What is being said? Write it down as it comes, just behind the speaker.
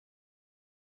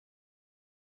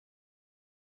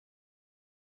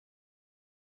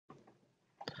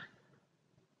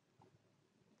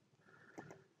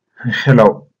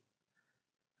Hello.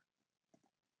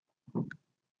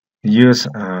 Use,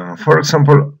 for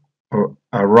example,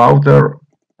 a router.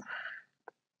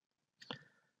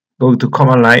 Go to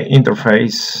command line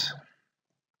interface.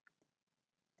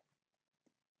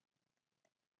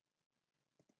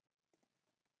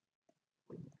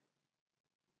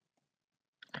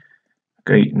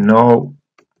 Okay, now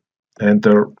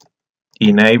enter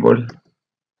enable.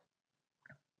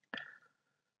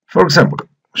 For example,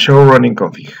 show running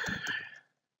config.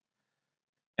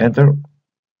 Enter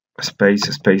space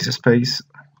space space.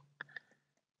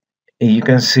 And you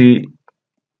can see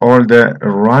all the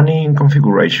running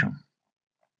configuration.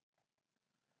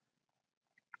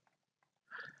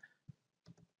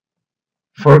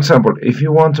 For example, if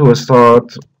you want to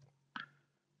start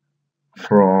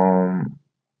from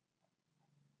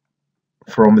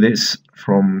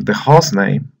the host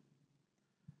name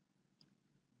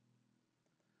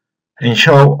and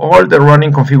show all the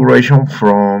running configuration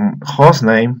from host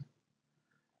name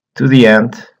to the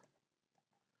end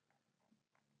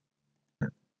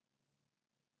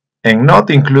and not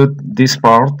include this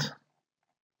part,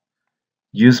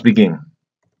 use begin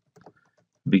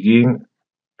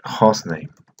host name,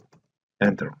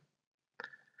 enter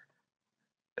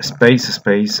space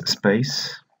space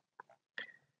space,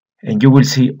 and you will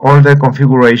see all the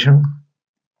configuration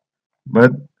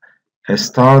but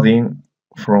starting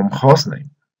from hostname.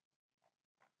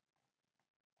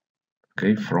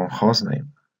 Okay, from hostname,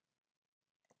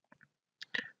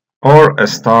 or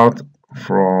start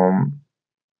from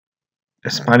a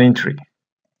spanning tree.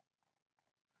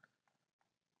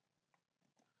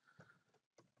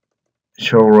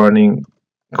 Show running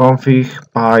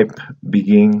config pipe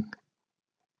begin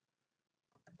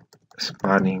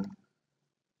spanning,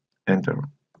 enter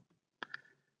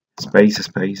space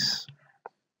space,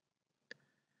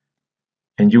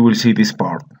 and you will see this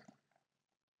part.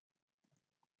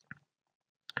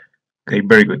 Okay,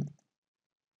 very good.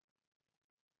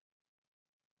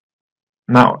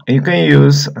 Now you can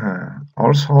use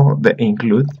also the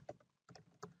include,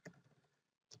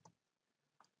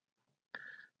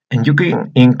 and you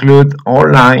can include all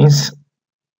lines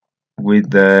with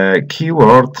the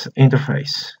keyword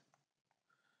interface.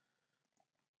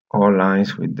 All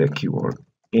lines with the keyword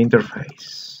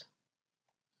interface.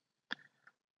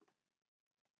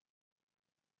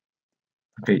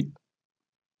 Okay,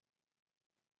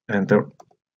 enter.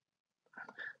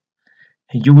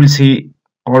 You will see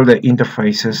all the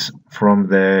interfaces from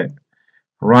the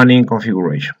running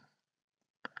configuration.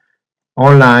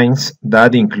 All lines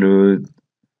that include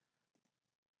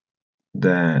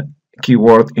the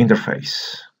keyword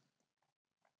interface.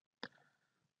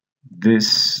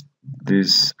 This,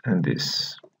 and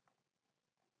this.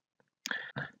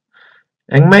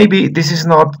 And maybe this is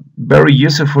not very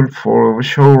useful for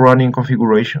show running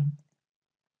configuration.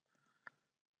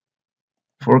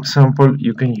 For example,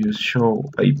 you can use show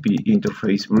IP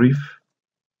interface brief,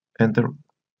 enter,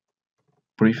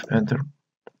 brief, enter.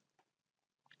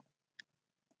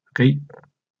 Okay,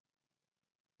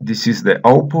 this is the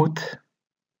output,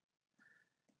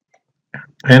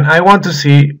 and I want to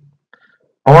see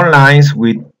all lines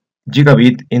with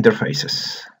gigabit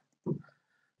interfaces.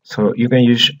 So you can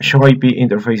use show IP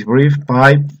interface brief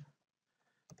pipe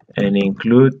and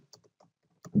include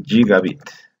gigabit.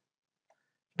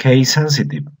 Case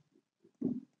sensitive.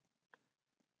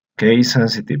 Case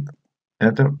sensitive.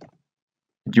 Enter.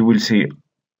 You will see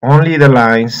only the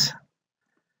lines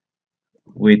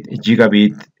with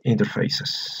gigabit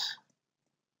interfaces.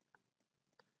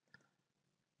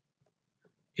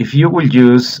 If you will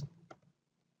use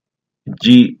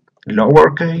G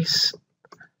lowercase,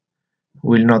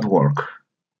 will not work.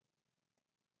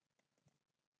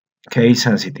 Case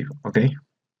sensitive, okay?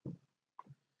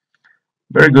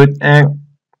 Very good. And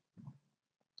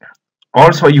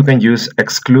also you can use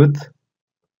exclude,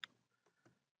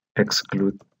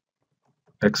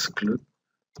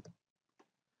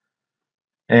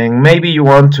 and maybe you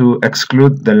want to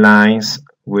exclude the lines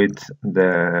with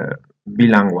the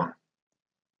bilangua.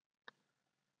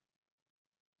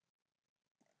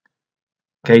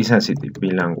 Case sensitive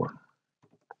bilangua.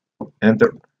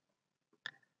 Enter.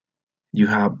 You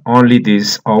have only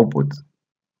this output.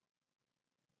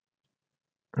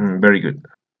 Very good.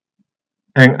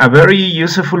 And a very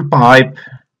useful pipe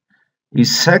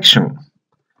is section.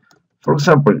 For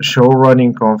example, show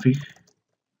running config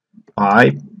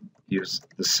pipe, use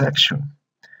the section.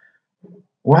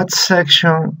 What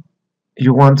section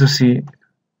you want to see?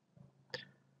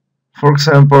 For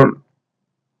example,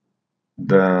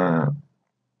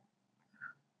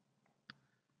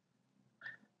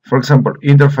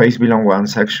 interface belong one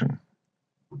section.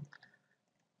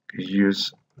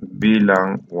 Use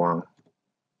VLAN 1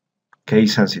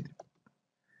 case sensitive,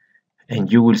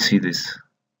 and you will see this,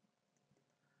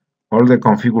 all the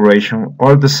configuration,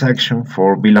 all the section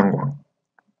for VLAN 1,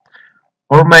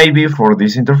 or maybe for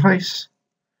this interface,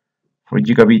 for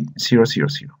gigabit 000.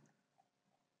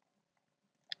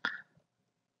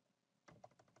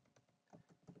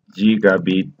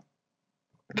 Gigabit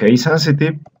case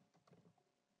sensitive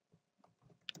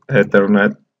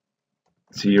Ethernet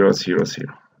 000.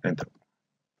 Enter.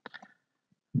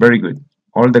 Very good.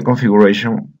 All the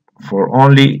configuration for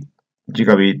only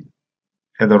gigabit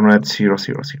Ethernet 000.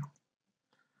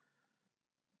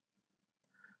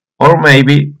 Or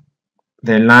maybe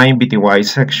the line BTY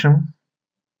section.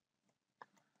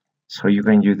 So you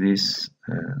can use this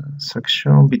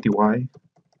section BTY.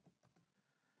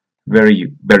 Very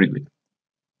good.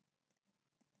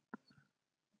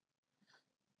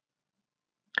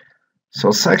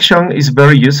 So section is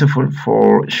very useful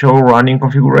for show running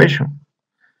configuration.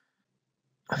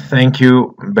 Thank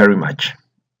you very much.